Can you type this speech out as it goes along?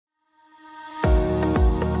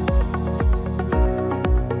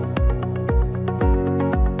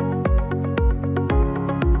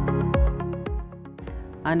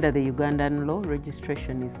Under the Ugandan law,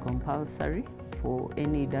 registration is compulsory for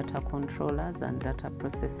any data controllers and data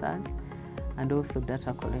processors and also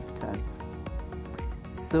data collectors.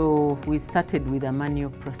 So we started with a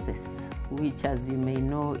manual process, which, as you may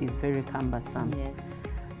know, is very cumbersome. Yes.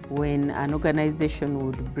 When an organization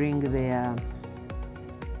would bring their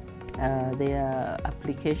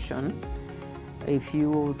application, if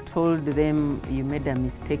you told them you made a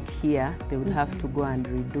mistake here, they would have to go and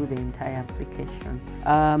redo the entire application.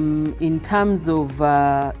 In terms of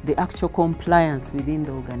the actual compliance within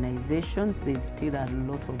the organizations, there's still a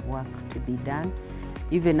lot of work to be done.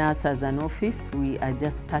 Even us as an office, we are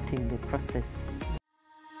just starting the process